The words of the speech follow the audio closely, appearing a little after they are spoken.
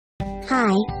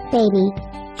Hi, baby.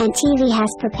 And TV has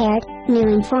prepared new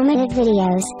informative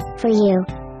videos for you.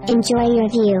 Enjoy your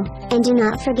view, and do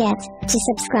not forget to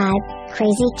subscribe.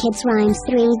 CrazyKidsRhymes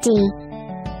 3D.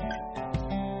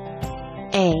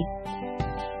 A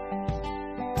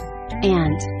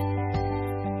and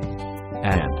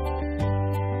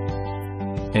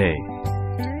A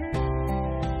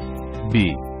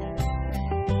B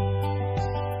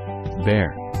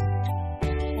bear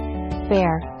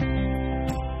bear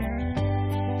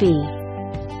B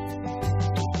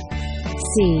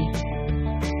C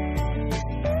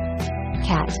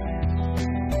cat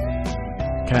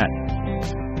cat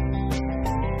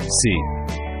C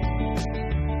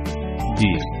D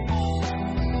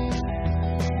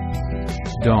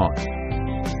dog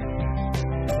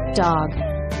dog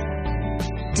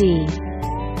D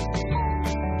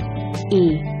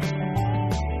E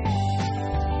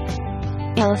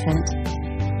elephant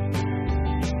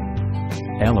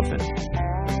elephant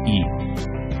E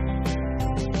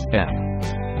F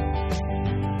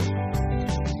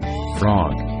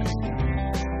frog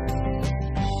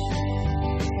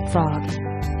frog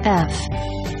F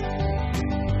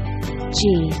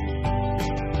G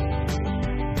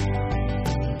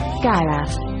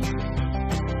giraffe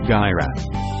giraffe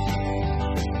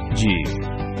G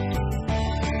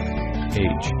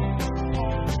H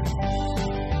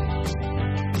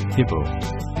hippo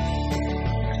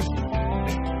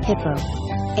hippo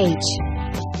H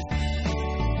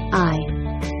I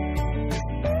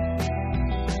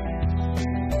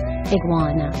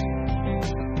iguana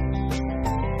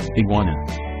iguana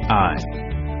I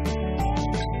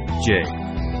J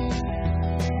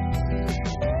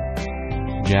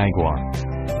jaguar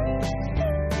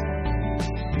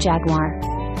jaguar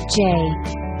J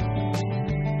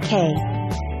K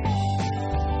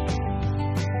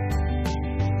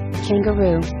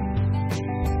kangaroo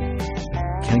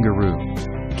kangaroo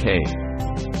K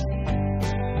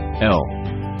L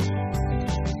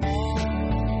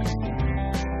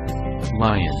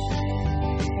lion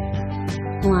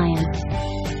lion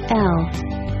L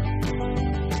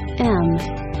M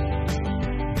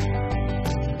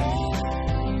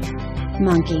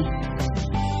monkey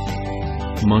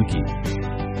monkey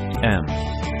M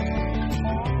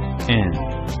N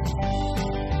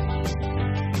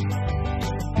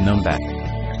numbat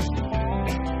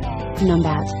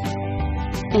numbat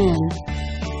N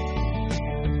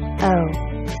O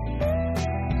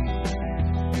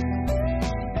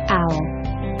owl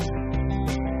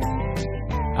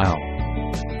owl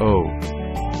O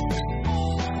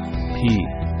P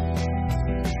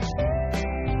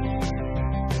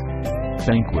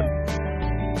banquet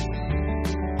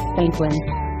penguin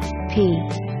P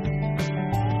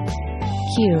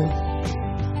Q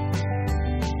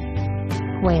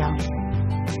whale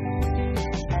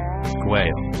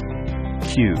quail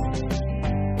Q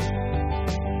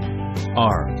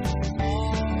R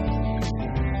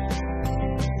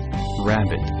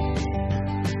rabbit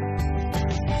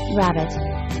rabbit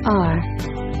R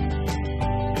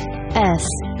S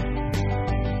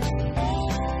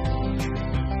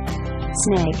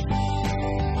snake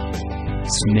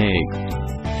snake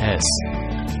S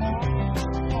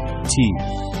T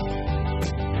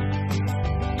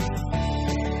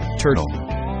turtle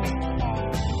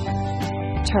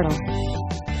turtle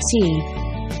T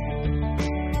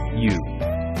U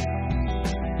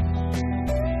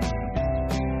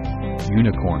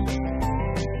unicorn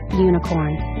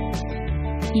unicorn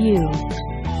U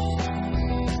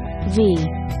V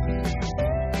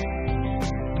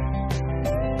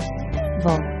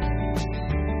vole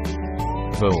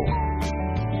vole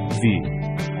V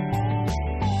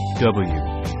W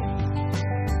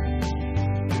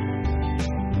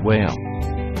whale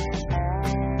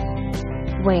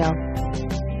whale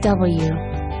W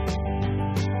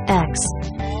X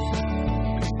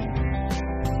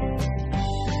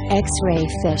X-ray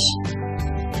fish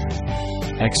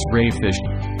X-ray fish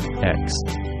X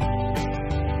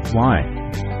Y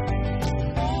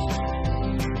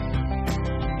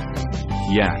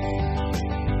yak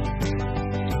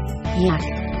yak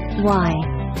Y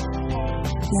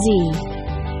Z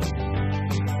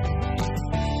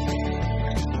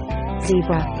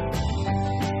zebra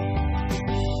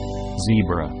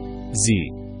zebra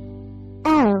Z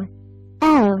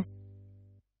Oh.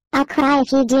 I'll cry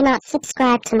if you do not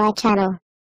subscribe to my channel.